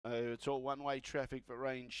It's all one-way traffic for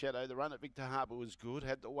Rain Shadow. The run at Victor Harbour was good.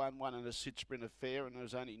 Had the 1-1 and a sit sprint affair, and it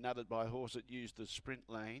was only nutted by a horse that used the sprint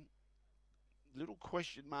lane. Little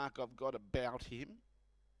question mark I've got about him.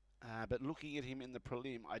 But looking at him in the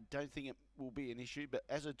prelim, I don't think it will be an issue. But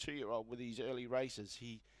as a 2-year-old with these early races,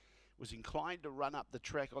 he was inclined to run up the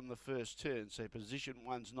track on the first turn. So position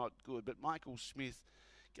one's not good. But Michael Smith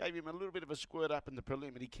gave him a little bit of a squirt up in the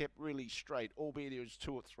prelim, and he kept really straight, albeit he was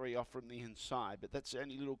 2 or 3 off from the inside. But that's the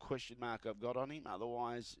only little question mark I've got on him.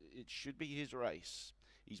 Otherwise, it should be his race.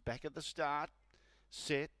 He's back at the start,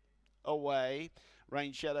 set, away.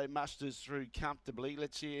 Rain Shadow musters through comfortably.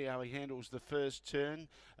 Let's see how he handles the first turn.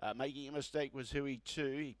 Making a mistake was WHOEE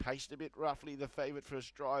 2. He paced a bit roughly, the favourite for a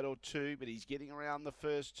stride or two, but he's getting around the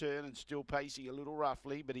first turn and still pacing a little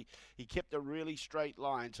roughly, but he kept a really straight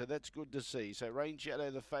line, so that's good to see. So Rain Shadow,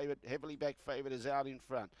 the favourite, heavily backed favourite, is out in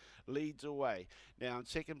front. Leads away. Now in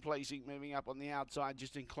second placing, moving up on the outside,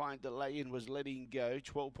 just inclined to lay in, was Letting Go.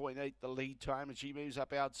 12.8 the lead time, and she moves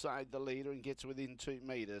up outside the leader and gets within 2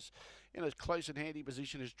 metres. In a close and handy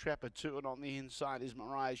position is TRAPPERTWO, and on the inside is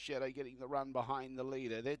Mariah's Shadow getting the run behind the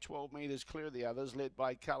leader. They're 12 metres clear of the others, led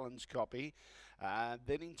by CULLENS copy.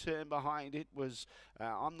 Then in turn behind it was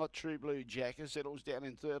IMNOTTRUEBLUEJACKA, settles down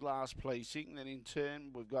in third last placing. Then in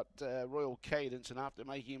turn we've got Royal Cadence, and after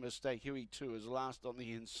making a mistake, WHOEE 2 is last on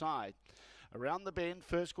the inside. Around the bend,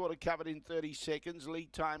 first quarter covered in 30 seconds.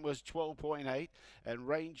 Lead time was 12.8. And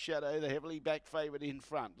Rain Shadow, the heavily backed favourite in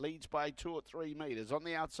front, leads by 2 or 3 metres. On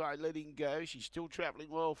the outside, Letting Go. She's still travelling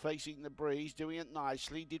well, facing the breeze, doing it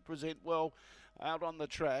nicely. Did present well out on the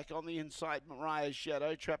track. On the inside, Mariah's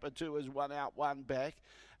Shadow. TRAPPERTWO is 1 out, 1 back.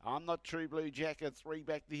 IMNOTTRUEBLUEJACKA, 3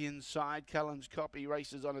 back the inside. CULLENS copy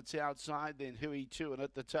races on its outside. Then WHOEE 2, and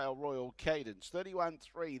at the tail, Royal Cadence.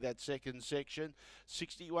 31.3 that second section.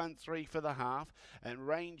 61.3 for the half. And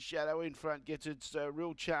Rain Shadow in front gets its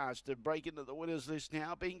real chance to break into the winners list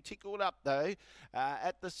now. Being tickled up though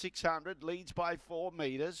at the 600. Leads by 4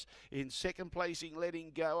 metres. In second placing,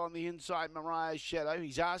 Letting Go. On the inside, Mariah's Shadow.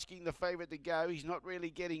 He's asking the favourite to go. He's not really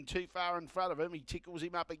getting too far in front of him. He tickles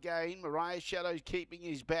him up again. Mariah's Shadow's keeping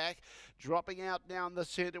his back. Dropping out down the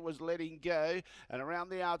centre was Letting Go, and around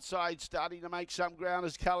the outside starting to make some ground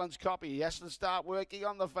is CULLENS copy. He has to start working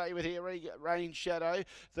on the favourite here, Rain Shadow.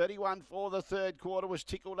 31 for the third quarter, was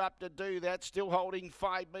tickled up to do that, still holding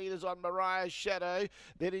 5 metres on Mariah's Shadow.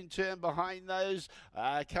 Then in turn behind those,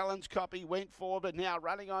 CULLENS copy went forward, but now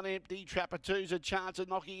running on empty. TRAPPERTWO's a chance of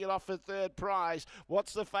knocking it off for third prize.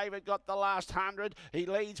 What's the favourite got the last 100? He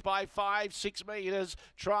leads by 5-6 metres.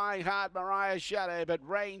 Trying hard, Mariah's Shadow, but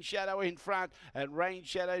Rain Shadow in front, and Rain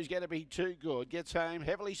Shadow's going to be too good. Gets home,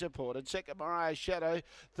 heavily supported. Second, Mariah's Shadow.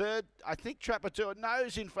 Third, I think TRAPPERTWO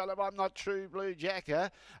nose in front of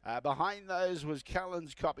IMNOTTRUEBLUEJACKA. Behind those was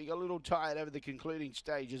CULLENS copy. A little tired over the concluding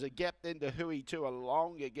stages. A gap then to WHOEE 2, a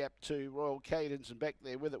longer gap to Royal Cadence, and back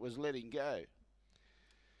there with it was Letting Go.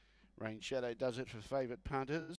 Rain Shadow does it for favourite punters.